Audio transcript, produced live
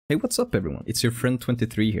Hey, what's up everyone? It's your friend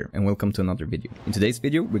 23 here and welcome to another video. In today's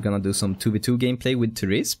video we're gonna do some 2v2 gameplay with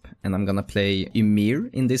Therese and I'm gonna play Ymir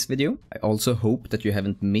in this video. I also hope that you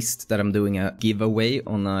haven't missed that I'm doing a giveaway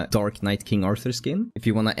on a Dark Knight King Arthur skin. If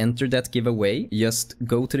you wanna enter that giveaway, just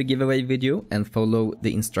go to the giveaway video and follow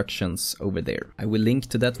the instructions over there. I will link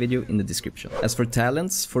to that video in the description. As for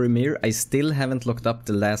talents for Ymir, I still haven't locked up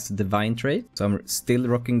the last divine trait, so I'm still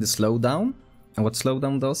rocking the slowdown. And what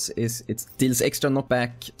slowdown does is it deals extra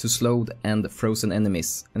knockback to slowed and frozen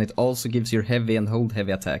enemies, and it also gives your heavy and hold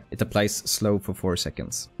heavy attack. It applies slow for 4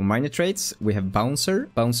 seconds. For minor traits, we have Bouncer.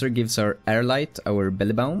 Bouncer gives our Airlight, our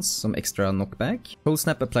belly bounce, some extra knockback. Cold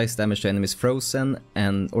Snap applies damage to enemies frozen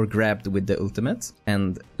or grabbed with the ultimate.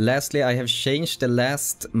 And lastly, I have changed the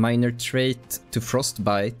last minor trait to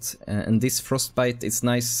Frostbite, and this Frostbite is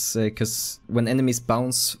nice because when enemies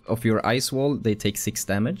bounce off your ice wall, they take 6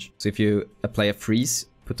 damage. So if you apply a freeze,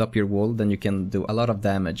 put up your wall, then you can do a lot of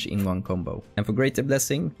damage in one combo. And for Greater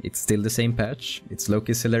Blessing, it's still the same patch. It's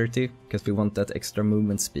Loki's Celerity, because we want that extra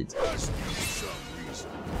movement speed.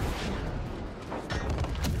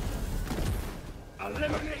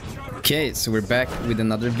 Okay, so we're back with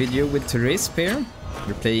another video with Therese here.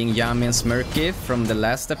 We're playing Yami and Smirky from the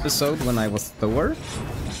last episode when I was Thor.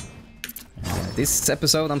 This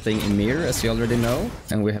episode I'm playing Ymir, as you already know.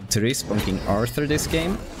 And we have Therese bunking Arthur this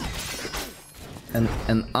game. And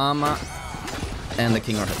an Ama and the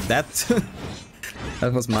King Arthur.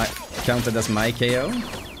 That was counted as my KO.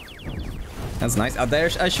 That's nice. There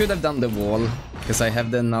I should have done the wall, because I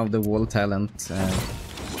have now the wall talent. That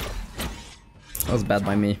was bad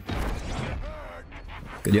by me.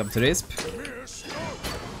 Good job, Therese.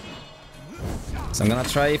 So I'm gonna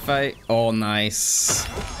try if I... Oh, nice.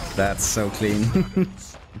 That's so clean.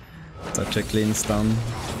 Such a clean stun.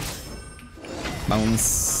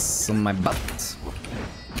 Bounce on my butt.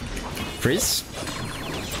 Freeze.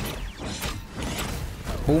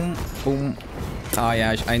 Boom, boom. Oh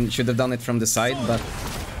yeah, I should have done it from the side, but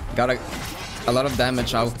got a lot of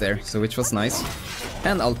damage out there, so which was nice.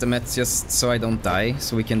 And ultimate, just so I don't die,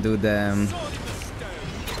 so we can do the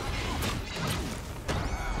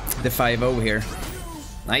 5-0 here.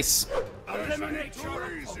 Nice.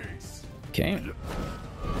 Okay.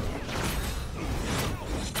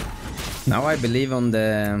 Now I believe on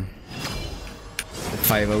the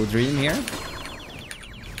 5-0 dream here.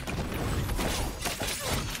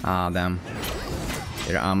 Ah, damn.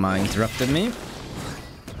 Their Ama interrupted me.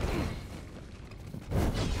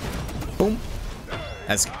 Boom.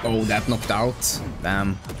 Oh, that knocked out.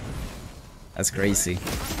 Damn. That's crazy.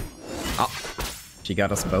 Ah. She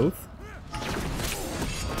got us both.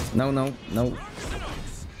 No, no, no.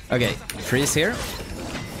 Okay, freeze here.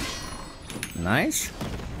 Nice.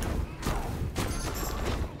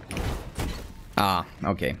 Ah,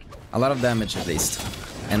 okay. A lot of damage at least.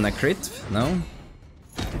 And a crit? No.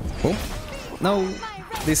 Boom. No.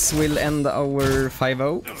 This will end our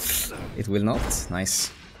 5-0. It will not.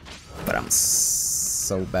 Nice. But I'm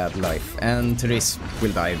so bad life. And Therese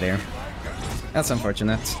will die there. That's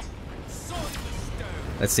unfortunate.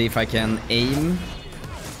 Let's see if I can aim.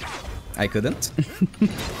 I couldn't.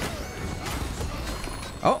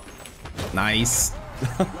 Oh. Nice.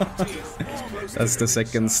 That's the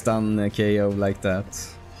second stun KO like that.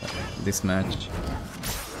 This match.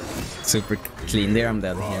 Super clean. There I'm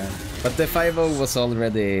dead. Yeah. But the 5-0 was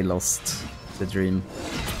already lost. The dream.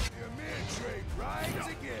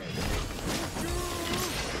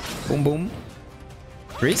 Boom boom.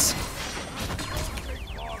 Freeze.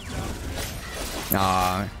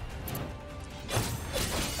 Ah.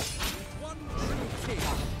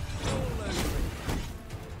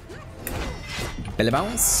 Belly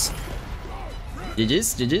bounce.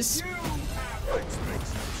 GG's, GG's.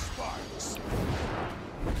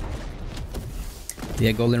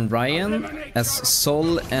 Diego and Ryan as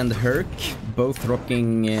Sol and Herc, both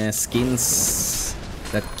rocking skins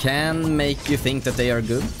that can make you think that they are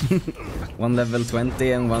good. One level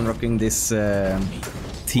 20 and one rocking this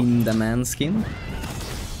Team the Man skin.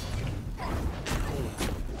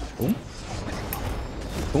 Boom.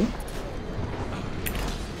 Boom.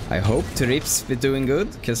 I hope Therese be doing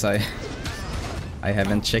good, because I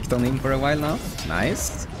haven't checked on him for a while now.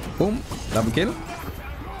 Nice. Boom. Double kill.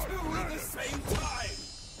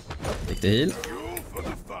 Take the heal.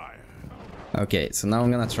 Okay, so now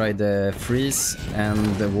I'm gonna try the freeze and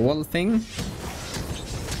the wall thing.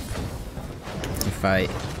 If I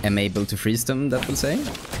am able to freeze them, that will say.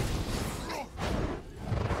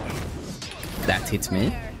 That hit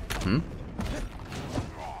me.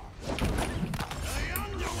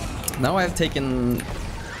 Now I've taken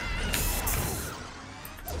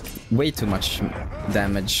way too much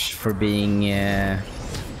damage for being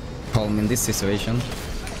calm in this situation.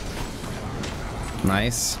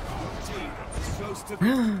 Nice.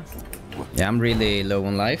 Yeah, I'm really low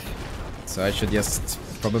on life, so I should just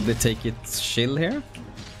probably take it chill here.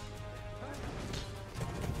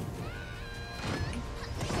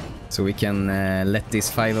 So we can let this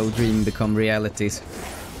 5-0 dream become reality.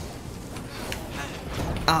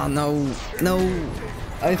 Ah, no, no.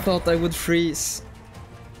 I thought I would freeze.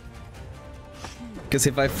 Because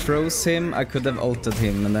if I froze him, I could have ulted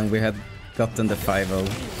him and then we had gotten the 5-0.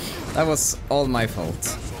 That was all my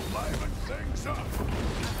fault.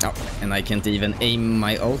 Oh, and I can't even aim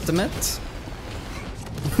my ultimate.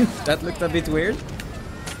 That looked a bit weird.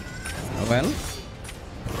 Oh well.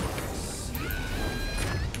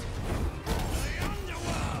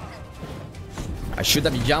 I should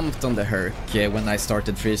have jumped on the Herc when I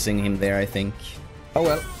started freezing him there, I think. Oh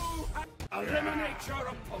well.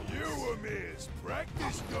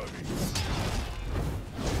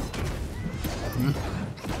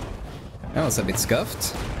 That was a bit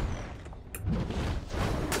scuffed.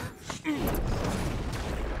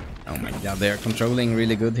 Oh my god, they are controlling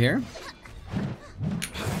really good here.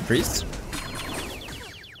 Freeze.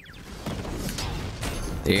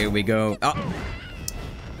 Here we go. Oh!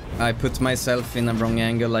 I put myself in a wrong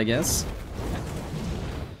angle, I guess.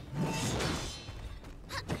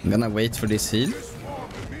 I'm gonna wait for this heal.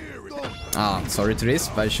 Ah, sorry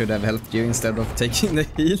Trisp, I should have helped you instead of taking the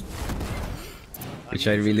heal. Which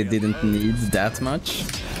I really didn't need that much.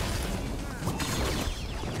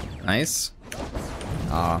 Nice.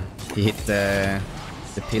 Ah, he hit the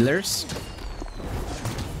pillars.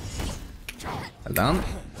 Well done.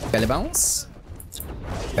 Belly bounce.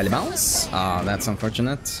 Belly bounce. Ah, that's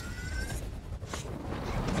unfortunate.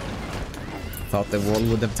 Thought the wall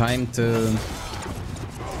would have time to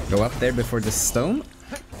go up there before the stone.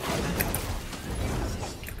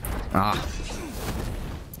 Ah.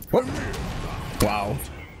 What? Wow.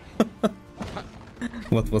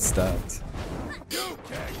 What was that?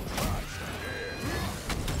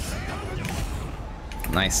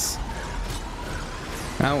 Nice.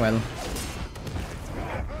 Oh well.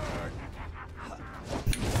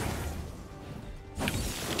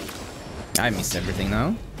 I miss everything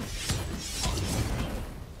now.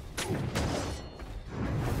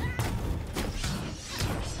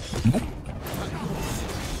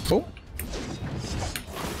 Oh.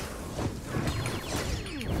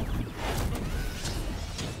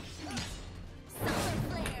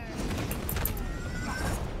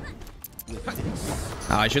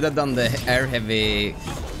 I should have done the air heavy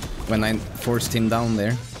when I forced him down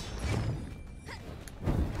there.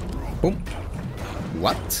 Boom.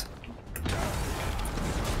 What?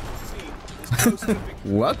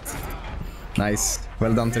 What? Nice.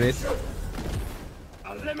 Well done to it.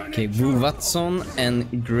 Okay, Wu Watson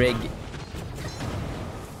and Greg.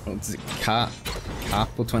 What's it?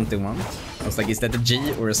 Capo 21. I was like, is that a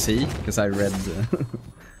G or a C? Because I read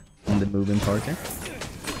on the moving part here.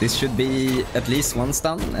 This should be at least one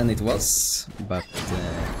stun, and it was, but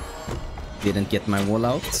didn't get my wall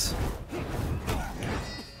out.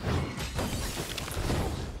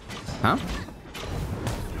 Huh?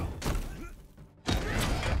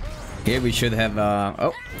 Here we should have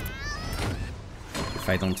oh. If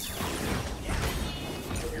I don't...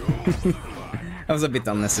 That was a bit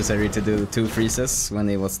unnecessary to do 2 freezes when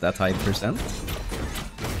it was that high %.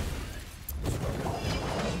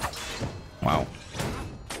 Wow.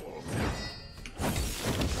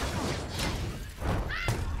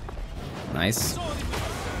 Nice.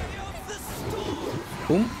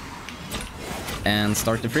 Boom. And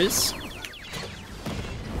start the freeze.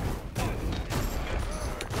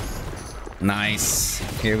 Nice.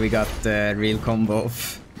 Here we got the real combo.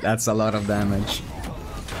 That's a lot of damage.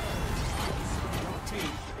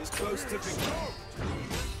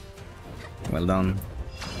 Well done.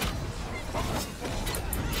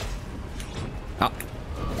 Ah,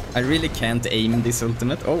 I really can't aim this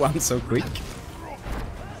ultimate. Oh, I'm so quick.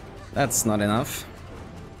 That's not enough.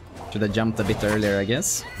 Should have jumped a bit earlier, I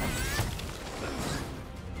guess.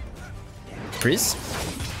 Freeze.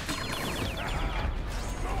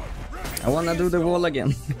 I wanna do the wall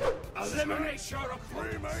again.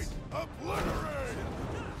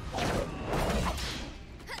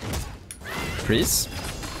 Freeze.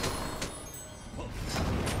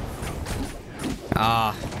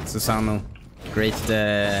 Ah, Susano. Great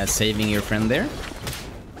saving your friend there.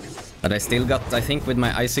 But I still got, I think with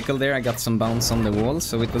my icicle there, I got some bounce on the wall,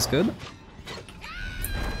 so it was good.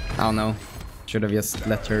 Oh no. Should have just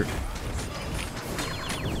let her...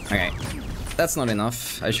 Okay. That's not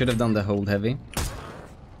enough. I should have done the hold heavy.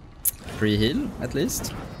 Free heal, at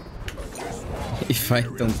least. If I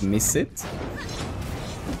don't miss it.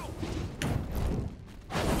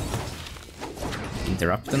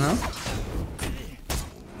 Interrupten now.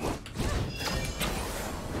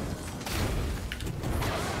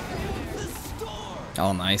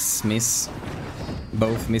 Oh, nice miss.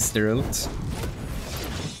 Both missed their ult.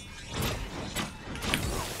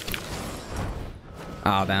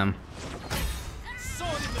 Ah, damn.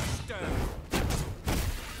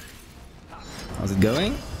 How's it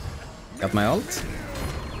going? Got my ult.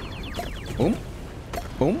 Boom.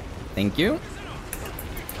 Boom. Thank you.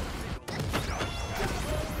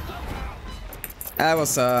 That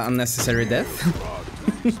was an unnecessary death.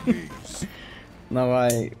 Now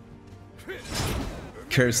I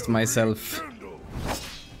cursed myself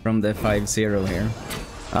from the 5-0 here.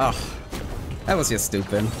 Ah, that was just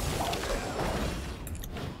stupid.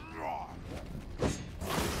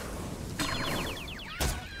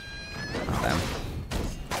 Damn.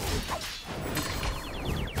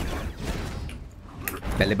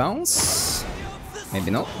 Belly bounce?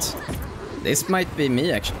 Maybe not. This might be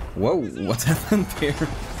me actually. Whoa, what happened here?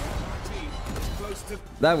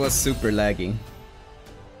 That was super laggy.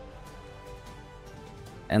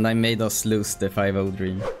 And I made us lose the 5-0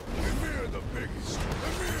 dream.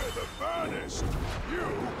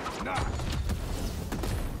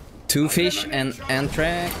 Two fish and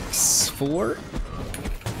Anthrax 4.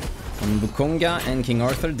 And Wukong and King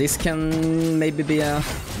Arthur. This can maybe be a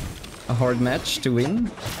hard match to win.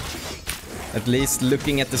 At least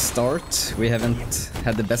looking at the start, we haven't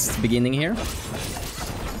had the best beginning here.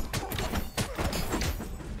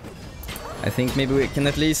 I think maybe we can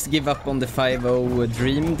at least give up on the 5-0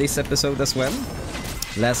 dream this episode as well.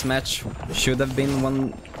 Last match should have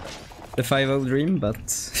been the 5-0 dream,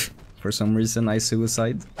 but for some reason I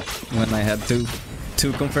suicide when I had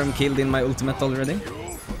two confirmed killed in my ultimate already.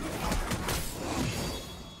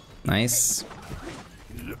 Nice.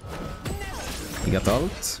 He got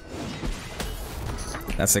ult.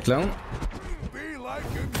 That's a clone.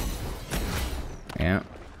 Yeah.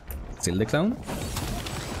 Still the clone.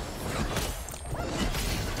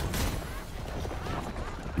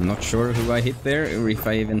 Not sure who I hit there, or if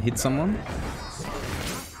I even hit someone.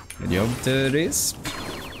 Good job to Risp.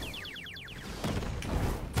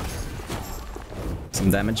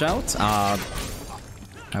 Some damage out. I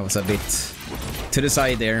was a bit to the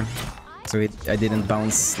side there, so I didn't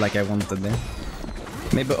bounce like I wanted there.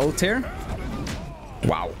 Maybe ult here?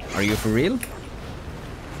 Wow, are you for real?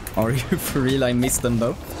 Are you for real? I missed them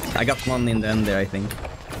both. I got one in the end there, I think.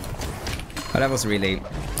 But that was really...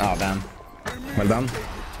 Oh, damn. Well done.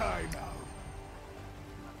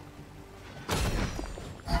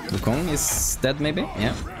 Wukong is dead, maybe?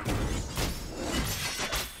 Yeah.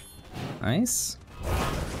 Nice.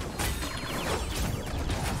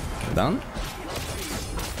 Done.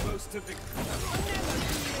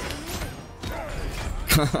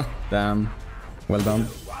 Damn. Well done.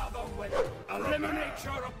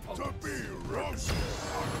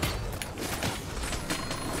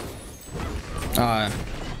 Ah,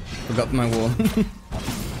 forgot my wall.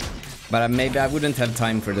 But maybe I wouldn't have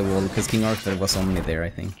time for the wall, because King Arthur was on me there, I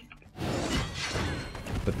think.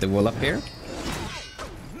 Put the wall up here.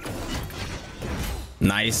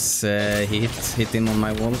 Nice, he hit him on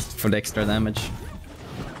my wall for the extra damage.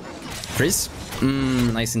 Freeze.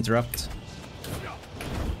 Nice interrupt.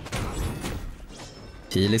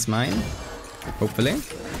 Heal is mine. Hopefully.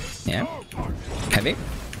 Yeah. Heavy.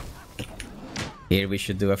 Here we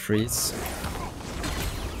should do a freeze.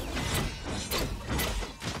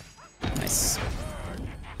 Nice.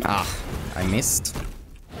 Ah, I missed.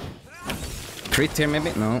 Crit here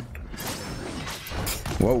maybe? No.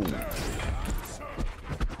 Whoa.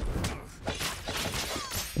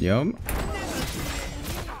 Yup.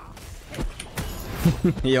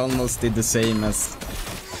 He almost did the same as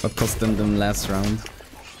what cost them last round.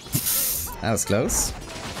 That was close.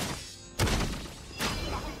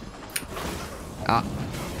 Ah.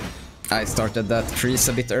 I started that freeze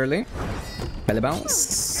a bit early. Belly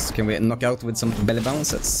bounce. Can we knock out with some belly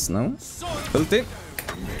bounces? No? Ulti.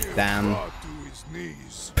 Damn.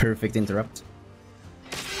 Perfect interrupt.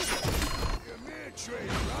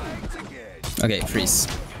 Okay, freeze.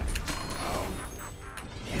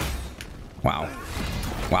 Wow.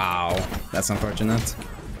 Wow. That's unfortunate.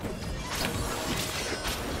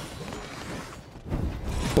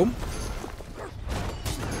 Boom.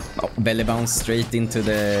 Oh, belly bounce straight into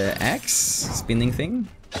the axe spinning thing.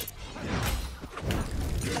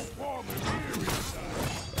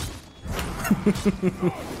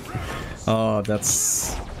 Oh,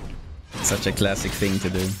 that's such a classic thing to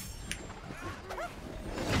do.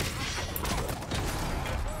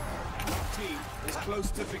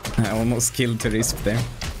 I almost killed Turisp there.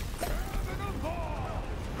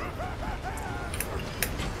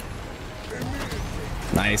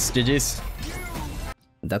 Nice, GG's.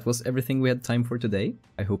 That was everything we had time for today.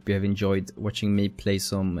 I hope you have enjoyed watching me play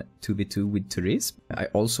some 2v2 with Turisp. I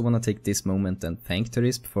also want to take this moment and thank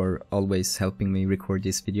Turisp for always helping me record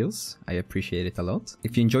these videos. I appreciate it a lot.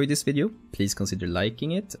 If you enjoyed this video, please consider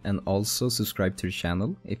liking it and also subscribe to the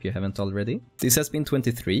channel if you haven't already. This has been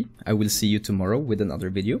 23. I will see you tomorrow with another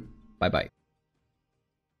video. Bye bye.